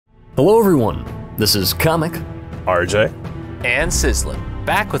Hello everyone, this is Comic, RJ, and Sizzlin,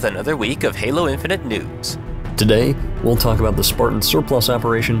 back with another week of Halo Infinite news. Today, we'll talk about the Spartan Surplus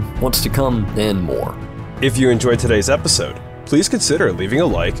Operation, what's to come, and more. If you enjoyed today's episode, please consider leaving a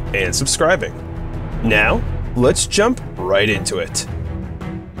like and subscribing. Now, let's jump right into it.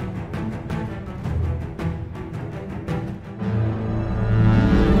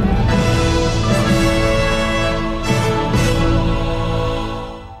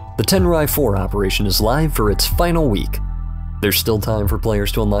 The Tenrai IV Operation is live for its final week. There's still time for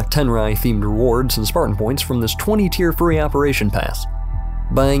players to unlock Tenrai-themed rewards and Spartan Points from this 20-tier free Operation Pass.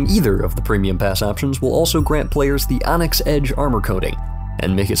 Buying either of the Premium Pass options will also grant players the Onyx Edge armor coating,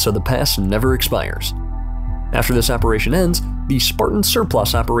 and make it so the pass never expires. After this operation ends, the Spartan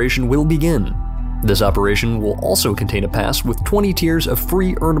Surplus Operation will begin. This operation will also contain a pass with 20 tiers of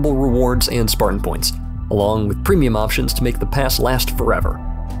free earnable rewards and Spartan Points, along with premium options to make the pass last forever.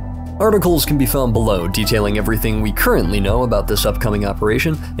 Articles can be found below detailing everything we currently know about this upcoming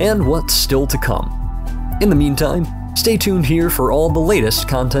operation and what's still to come. In the meantime, stay tuned here for all the latest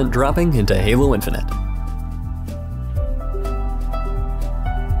content dropping into Halo Infinite.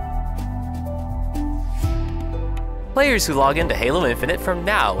 Players who log into Halo Infinite from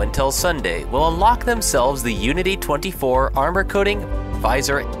now until Sunday will unlock themselves the Unity 24 armor coating,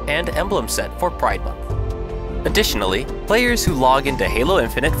 visor, and emblem set for Pride Month. Additionally, players who log into Halo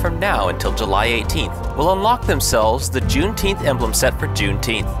Infinite from now until July 18th will unlock themselves the Juneteenth emblem set for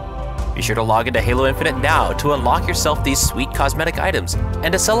Juneteenth. Be sure to log into Halo Infinite now to unlock yourself these sweet cosmetic items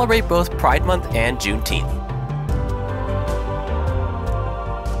and to celebrate both Pride Month and Juneteenth.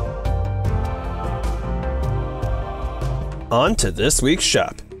 On to this week's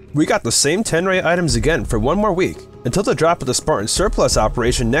shop. We got the same Tenrai items again for one more week until the drop of the Spartan Surplus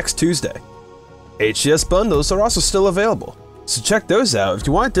Operation next Tuesday. HCS bundles are also still available, so check those out if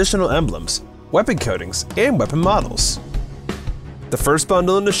you want additional emblems, weapon coatings, and weapon models. The first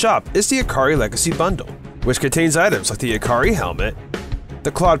bundle in the shop is the Ikari Legacy Bundle, which contains items like the Ikari helmet,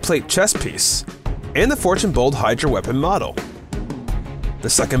 the Clawed Plate chest piece, and the Fortune Bold Hydra weapon model. The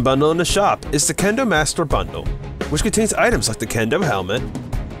second bundle in the shop is the Kendo Master Bundle, which contains items like the Kendo helmet,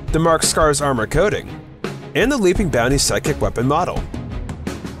 the Mark Scars armor coating, and the Leaping Bounty Psychic weapon model.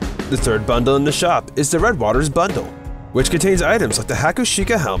 The third bundle in the shop is the Red Waters Bundle, which contains items like the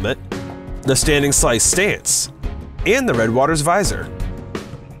Hakushika helmet, the Standing Slice stance, and the Red Waters visor.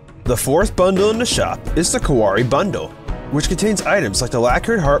 The fourth bundle in the shop is the Kawari Bundle, which contains items like the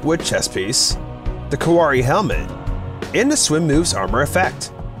Lacquered Heartwood chest piece, the Kawari helmet, and the Swim Moves armor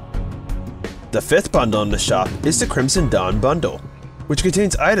effect. The fifth bundle in the shop is the Crimson Dawn Bundle, which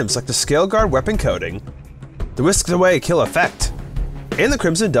contains items like the Scale Guard weapon coating, the Whisked Away kill effect, and the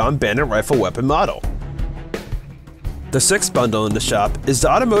Crimson Dawn Bandit Rifle weapon model. The sixth bundle in the shop is the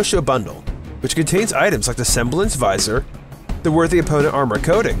Automosho Bundle, which contains items like the Semblance visor, the Worthy Opponent armor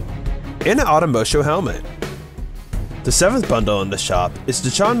coating, and an Automosho helmet. The seventh bundle in the shop is the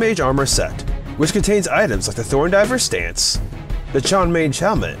Chon Mage armor set, which contains items like the Thorndiver stance, the Chon Mage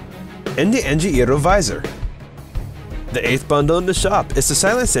helmet, and the Enji-Iro visor. The eighth bundle in the shop is the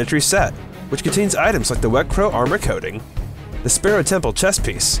Silent Sentry set, which contains items like the Wet Crow armor coating, the Sparrow Temple chest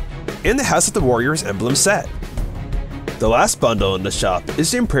piece, and the House of the Warriors emblem set. The last bundle in the shop is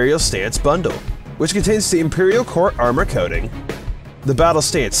the Imperial Stance Bundle, which contains the Imperial Court armor coating, the Battle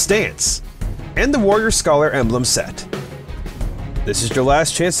stance, and the Warrior Scholar emblem set. This is your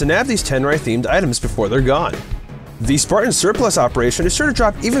last chance to nab these Tenrai-themed items before they're gone. The Spartan Surplus Operation is sure to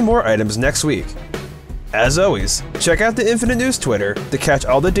drop even more items next week. As always, check out the Infinite News Twitter to catch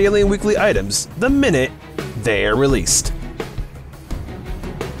all the daily and weekly items the minute they are released.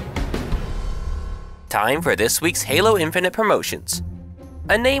 Time for this week's Halo Infinite promotions.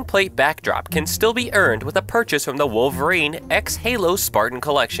 A nameplate backdrop can still be earned with a purchase from the Wolverine X Halo Spartan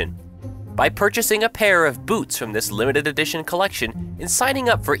Collection. By purchasing a pair of boots from this limited edition collection and signing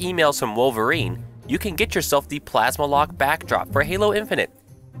up for emails from Wolverine, you can get yourself the Plasma Lock backdrop for Halo Infinite.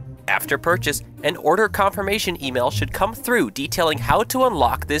 After purchase, an order confirmation email should come through detailing how to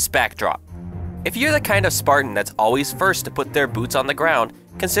unlock this backdrop. If you're the kind of Spartan that's always first to put their boots on the ground,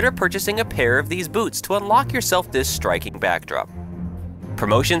 consider purchasing a pair of these boots to unlock yourself this striking backdrop.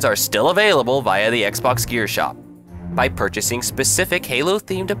 Promotions are still available via the Xbox Gear Shop. By purchasing specific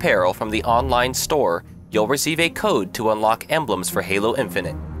Halo-themed apparel from the online store, you'll receive a code to unlock emblems for Halo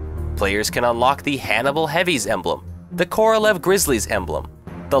Infinite. Players can unlock the Hannibal Heavies emblem, the Korolev Grizzlies emblem,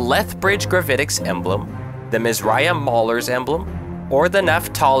 the Lethbridge Gravitics emblem, the Mizraya Maulers emblem, or the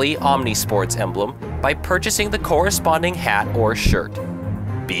Naftali Omnisports emblem by purchasing the corresponding hat or shirt.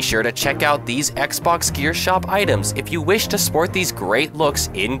 Be sure to check out these Xbox Gear Shop items if you wish to sport these great looks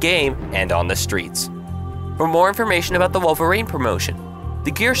in-game and on the streets. For more information about the Wolverine promotion,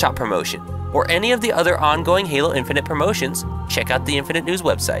 the Gear Shop promotion, or any of the other ongoing Halo Infinite promotions, check out the Infinite News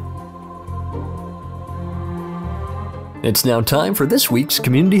website. It's now time for this week's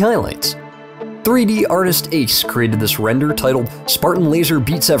community highlights. 3D artist Ace created this render titled Spartan Laser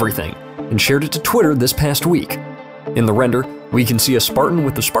Beats Everything and shared it to Twitter this past week. In the render, we can see a Spartan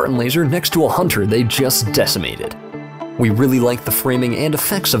with the Spartan laser next to a hunter they just decimated. We really like the framing and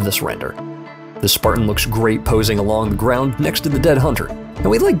effects of this render. The Spartan looks great posing along the ground next to the dead hunter, and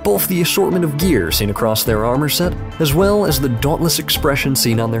we like both the assortment of gear seen across their armor set, as well as the dauntless expression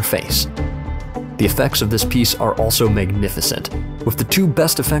seen on their face. The effects of this piece are also magnificent, with the two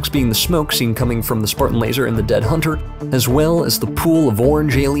best effects being the smoke seen coming from the Spartan laser and the dead hunter, as well as the pool of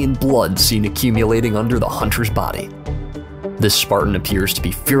orange alien blood seen accumulating under the hunter's body. This Spartan appears to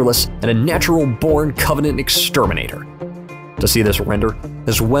be fearless and a natural-born Covenant exterminator. To see this render,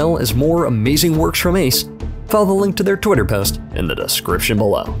 as well as more amazing works from Ace, follow the link to their Twitter post in the description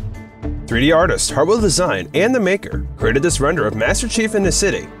below. 3D artist Hartwell Design and the Maker created this render of Master Chief in the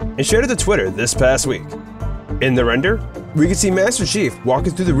city and shared it to Twitter this past week. In the render, we can see Master Chief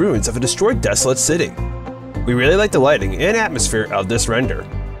walking through the ruins of a destroyed, desolate city. We really like the lighting and atmosphere of this render.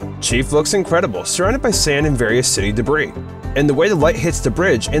 Chief looks incredible, surrounded by sand and various city debris, and the way the light hits the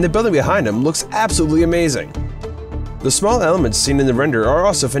bridge and the building behind him looks absolutely amazing. The small elements seen in the render are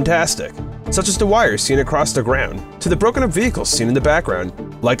also fantastic, such as the wires seen across the ground, to the broken up vehicles seen in the background,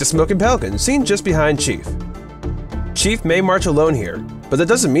 like the smoking pelican seen just behind Chief. Chief may march alone here, but that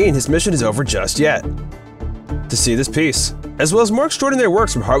doesn't mean his mission is over just yet. To see this piece, as well as more extraordinary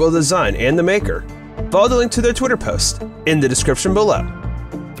works from Hartwell Design and the Maker, follow the link to their Twitter post in the description below.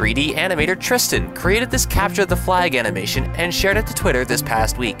 3D animator Tristan created this Capture the Flag animation and shared it to Twitter this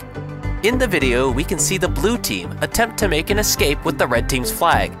past week. In the video, we can see the blue team attempt to make an escape with the red team's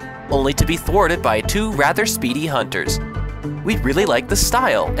flag, only to be thwarted by two rather speedy hunters. We really like the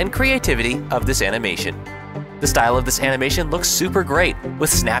style and creativity of this animation. The style of this animation looks super great with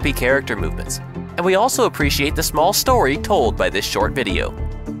snappy character movements, and we also appreciate the small story told by this short video.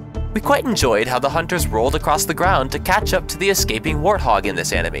 We quite enjoyed how the hunters rolled across the ground to catch up to the escaping warthog in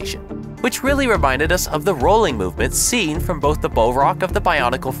this animation, which really reminded us of the rolling movements seen from both the Bovrok of the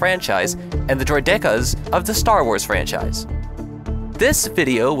Bionicle franchise and the Droidekas of the Star Wars franchise. This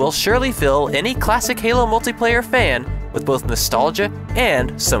video will surely fill any classic Halo multiplayer fan with both nostalgia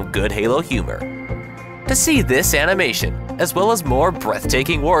and some good Halo humor. To see this animation, as well as more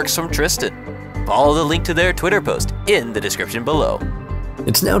breathtaking works from Tristan, follow the link to their Twitter post in the description below.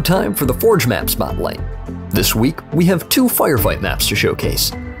 It's now time for the Forge Map Spotlight. This week, we have two firefight maps to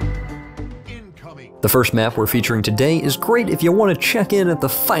showcase. The first map we're featuring today is great if you want to check in at the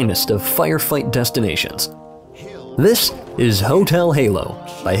finest of firefight destinations. This is Hotel Halo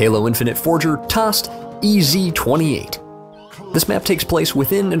by Halo Infinite Forger Tost EZ28. This map takes place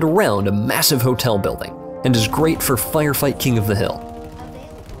within and around a massive hotel building and is great for Firefight King of the Hill.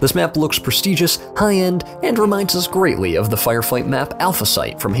 This map looks prestigious, high-end, and reminds us greatly of the firefight map Alpha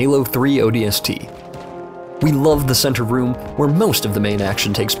Site from Halo 3 ODST. We love the center room where most of the main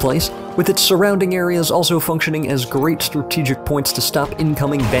action takes place, with its surrounding areas also functioning as great strategic points to stop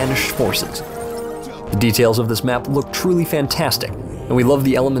incoming banished forces. The details of this map look truly fantastic, and we love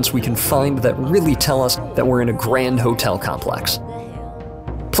the elements we can find that really tell us that we're in a grand hotel complex.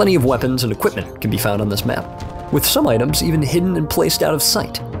 Plenty of weapons and equipment can be found on this map, with some items even hidden and placed out of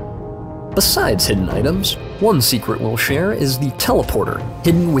sight. Besides hidden items, one secret we'll share is the teleporter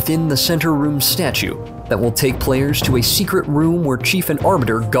hidden within the center room statue that will take players to a secret room where Chief and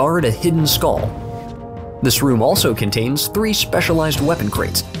Arbiter guard a hidden skull. This room also contains 3 specialized weapon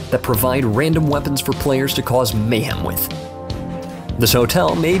crates that provide random weapons for players to cause mayhem with. This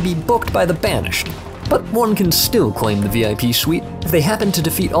hotel may be booked by the banished, but one can still claim the VIP suite if they happen to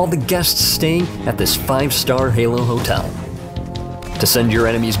defeat all the guests staying at this 5-star Halo hotel. To send your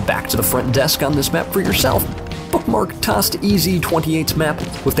enemies back to the front desk on this map for yourself, bookmark Tost EZ28's map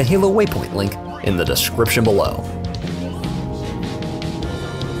with the Halo Waypoint link in the description below.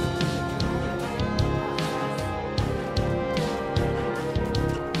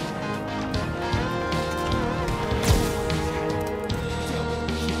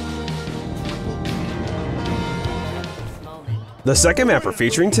 The second map we're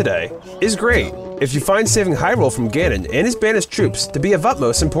featuring today is great if you find saving Hyrule from Ganon and his banished troops to be of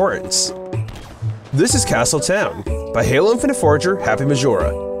utmost importance. This is Castle Town by Halo Infinite Forger Happy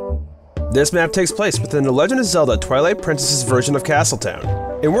Majora. This map takes place within the Legend of Zelda Twilight Princess's version of Castle Town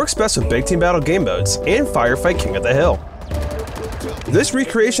and works best with Big Team Battle game modes and Firefight King of the Hill. This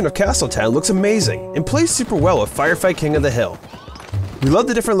recreation of Castletown looks amazing and plays super well with Firefight King of the Hill. We love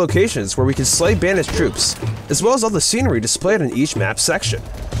the different locations where we can slay banished troops, as well as all the scenery displayed in each map section.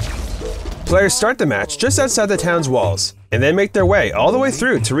 Players start the match just outside the town's walls, and then make their way all the way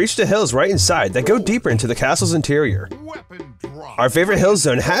through to reach the hills right inside that go deeper into the castle's interior. Our favorite hill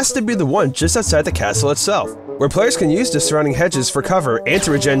zone has to be the one just outside the castle itself, where players can use the surrounding hedges for cover and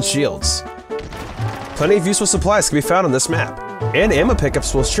to regen shields. Plenty of useful supplies can be found on this map, and ammo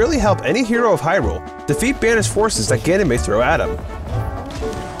pickups will surely help any hero of Hyrule defeat banished forces that Ganon may throw at him.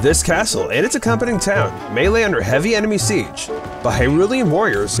 This castle and its accompanying town may lay under heavy enemy siege, but Hyrulean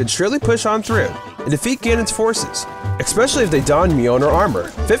warriors can surely push on through and defeat Ganon's forces, especially if they don Mjolnir armor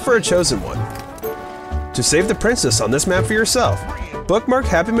fit for a chosen one. To save the princess on this map for yourself, bookmark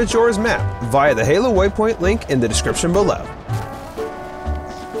Happy Majora's map via the Halo waypoint link in the description below.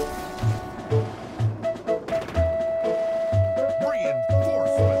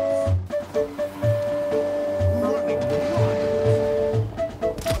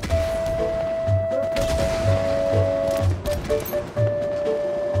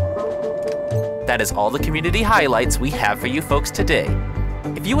 That is all the community highlights we have for you folks today.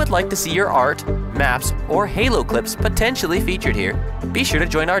 If you would like to see your art, maps, or Halo clips potentially featured here, be sure to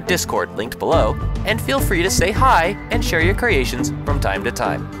join our Discord linked below, and feel free to say hi and share your creations from time to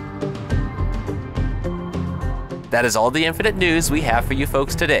time. That is all the Infinite news we have for you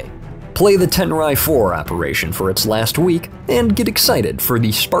folks today. Play the Tenrai IV Operation for its last week, and get excited for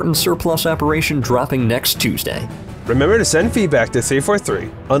the Spartan Surplus Operation dropping next Tuesday. Remember to send feedback to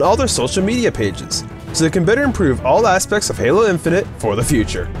 343 on all their social media pages, so they can better improve all aspects of Halo Infinite for the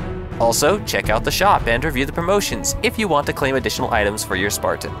future. Also, check out the shop and review the promotions if you want to claim additional items for your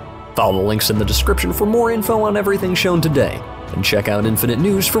Spartan. Follow the links in the description for more info on everything shown today, and check out Infinite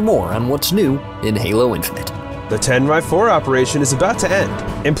News for more on what's new in Halo Infinite. The Tenrai IV Operation is about to end,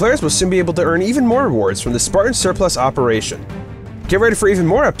 and players will soon be able to earn even more rewards from the Spartan Surplus Operation. Get ready for even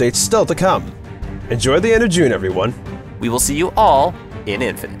more updates still to come. Enjoy the end of June, everyone. We will see you all in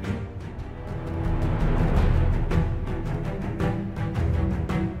Infinite.